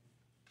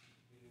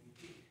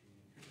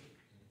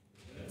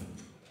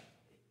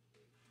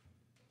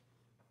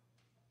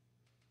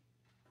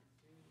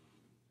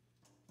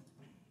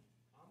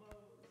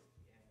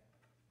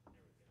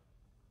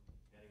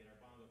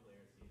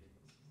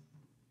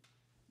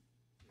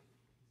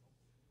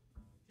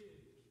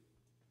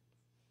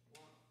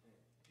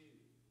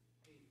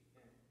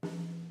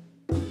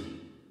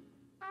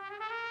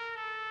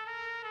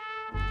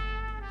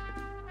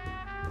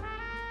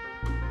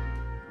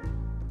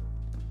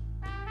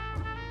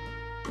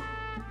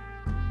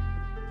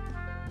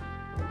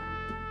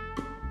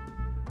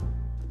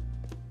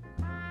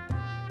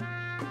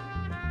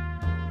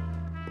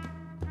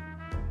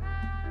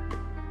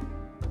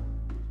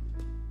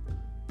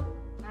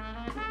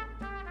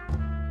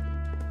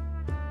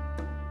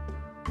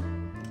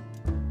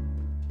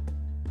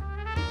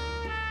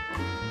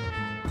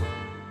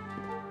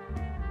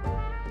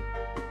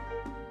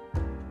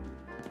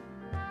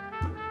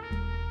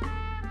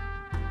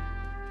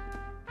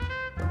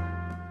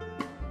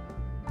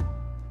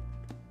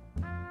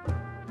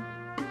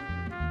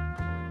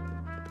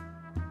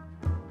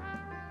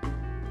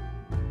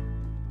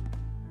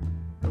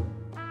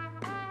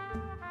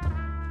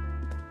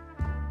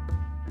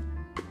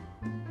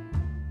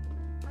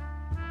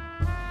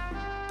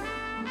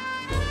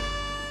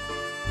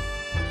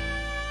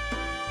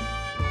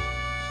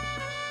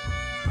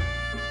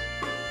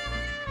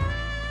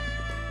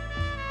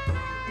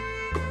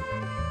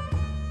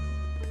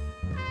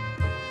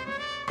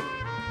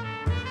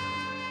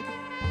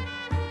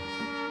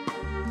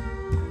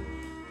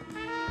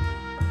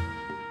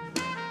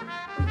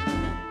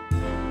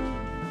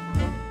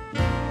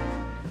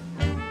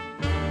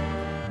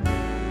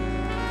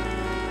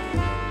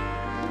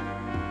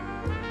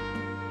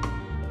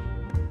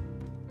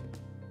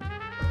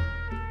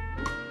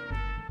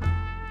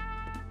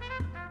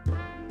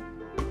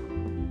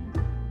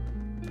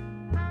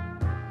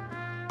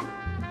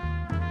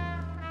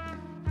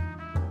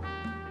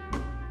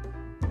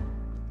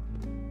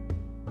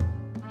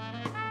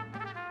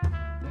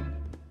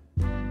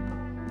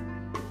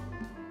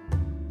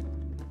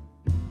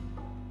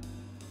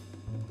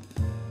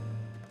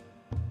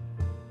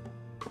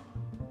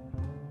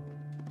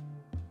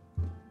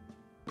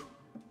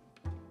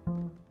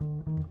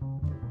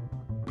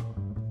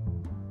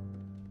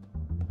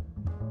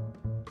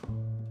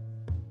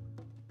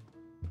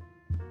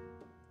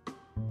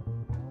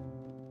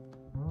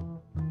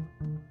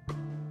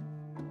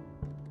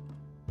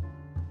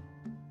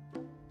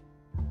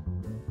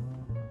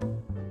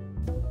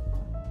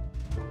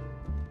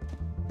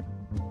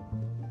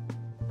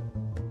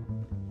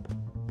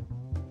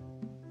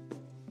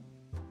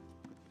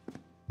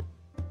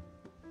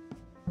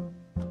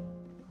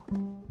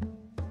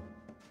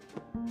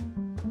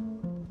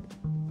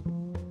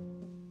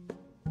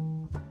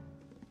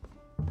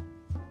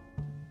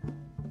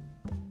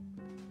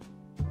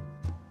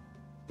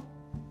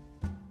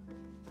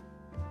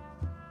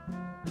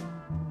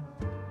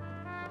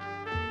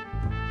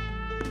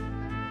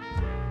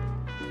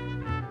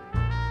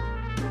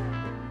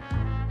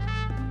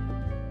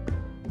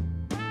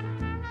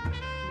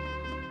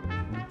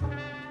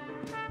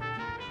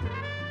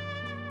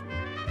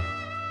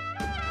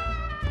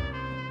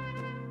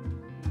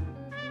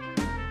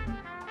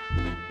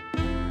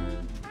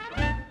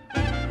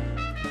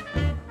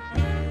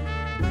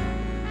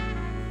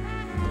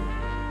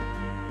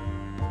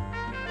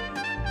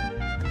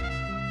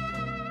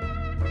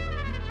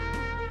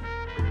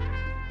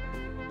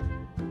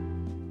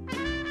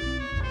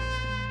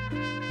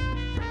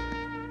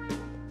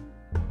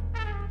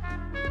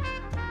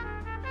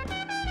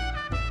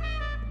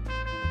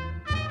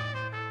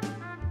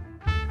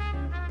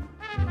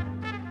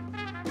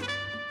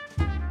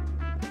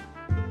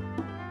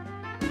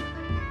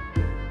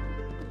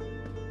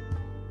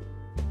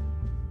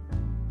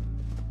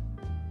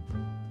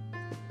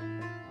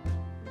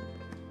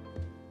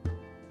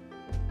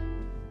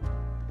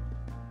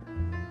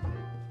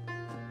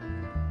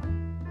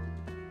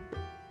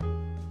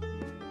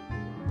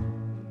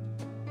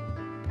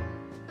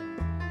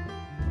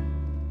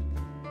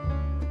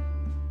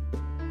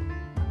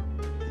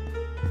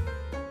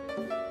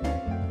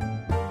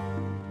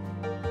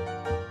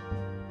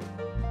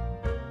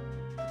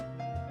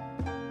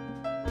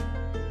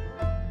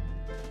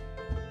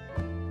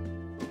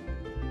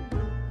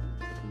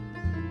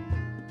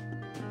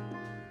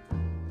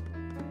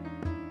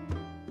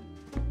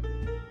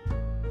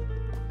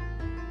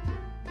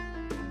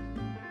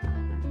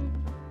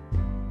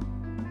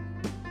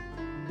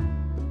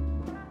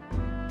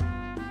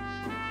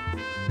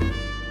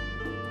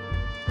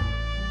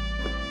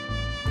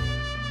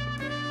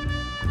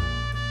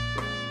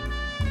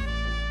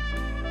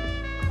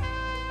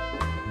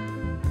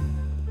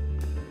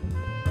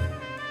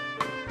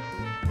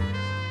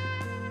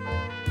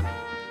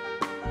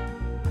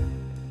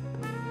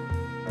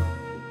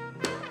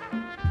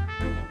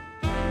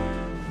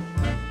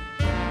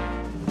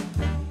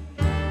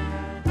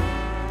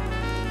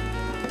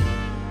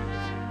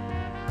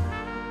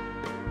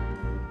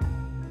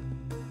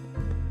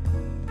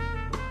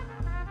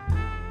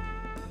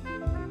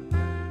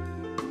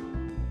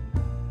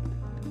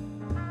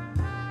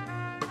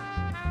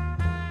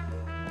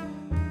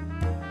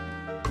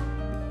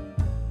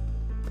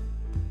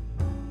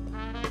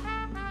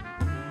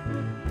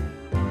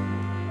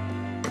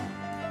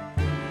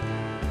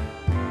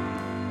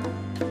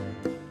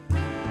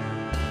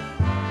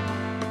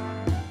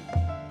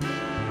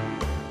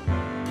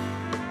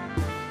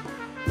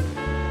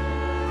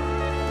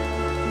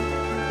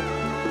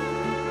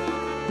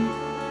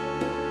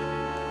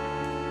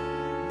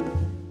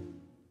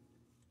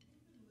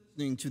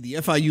 Listening to the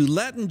FIU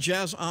Latin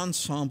Jazz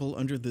Ensemble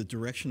under the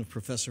direction of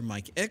Professor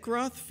Mike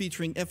Eckroth,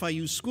 featuring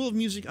FIU School of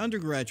Music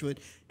undergraduate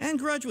and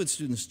graduate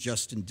students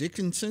Justin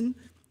Dixon,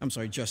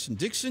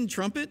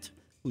 trumpet,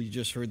 who you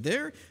just heard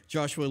there,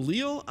 Joshua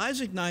Leal,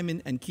 Isaac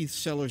Nyman, and Keith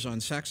Sellers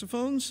on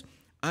saxophones,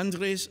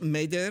 Andres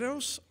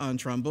Medeiros on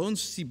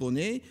trombones,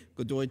 Siboney,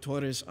 Godoy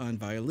Torres on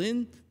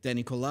violin,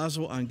 Danny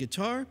Colazo on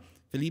guitar,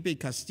 Felipe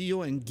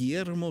Castillo and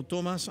Guillermo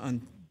Tomas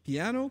on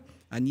piano,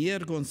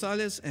 Anier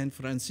Gonzalez and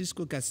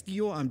Francisco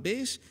Castillo on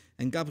bass,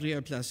 and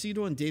Gabriel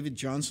Placido and David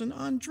Johnson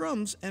on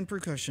drums and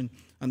percussion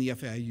on the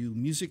FIU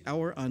Music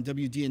Hour on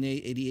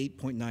WDNA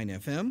 88.9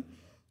 FM.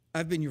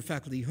 I've been your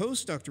faculty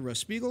host, Dr. Russ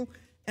Spiegel,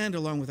 and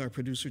along with our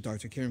producer,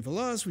 Dr. Karen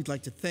Velaz, we'd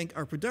like to thank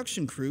our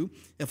production crew,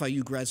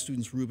 FIU grad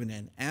students Ruben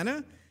and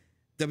Anna,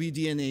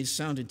 WDNA's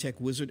sound and tech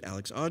wizard,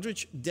 Alex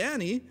Aldrich,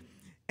 Danny,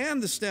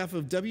 and the staff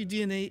of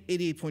WDNA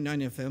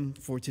 88.9 FM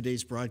for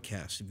today's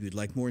broadcast. If you'd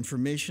like more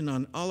information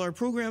on all our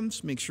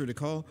programs, make sure to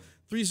call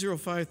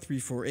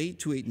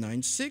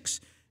 305-348-2896,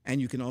 and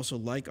you can also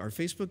like our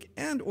Facebook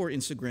and or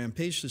Instagram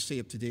page to stay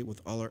up to date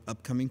with all our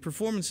upcoming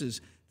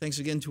performances. Thanks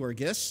again to our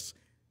guests.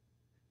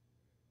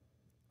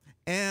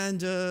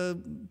 And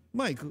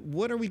Mike,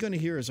 what are we going to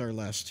hear as our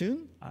last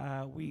tune?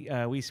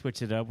 We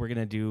switched it up. We're going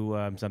to do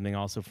something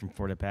also from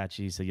Fort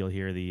Apache, so you'll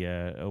hear the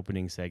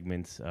opening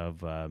segments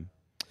of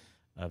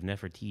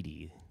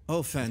Nefertiti.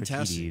 Oh,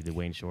 fantastic. Nefertiti, the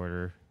Wayne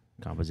Shorter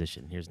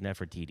composition. Here's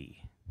Nefertiti.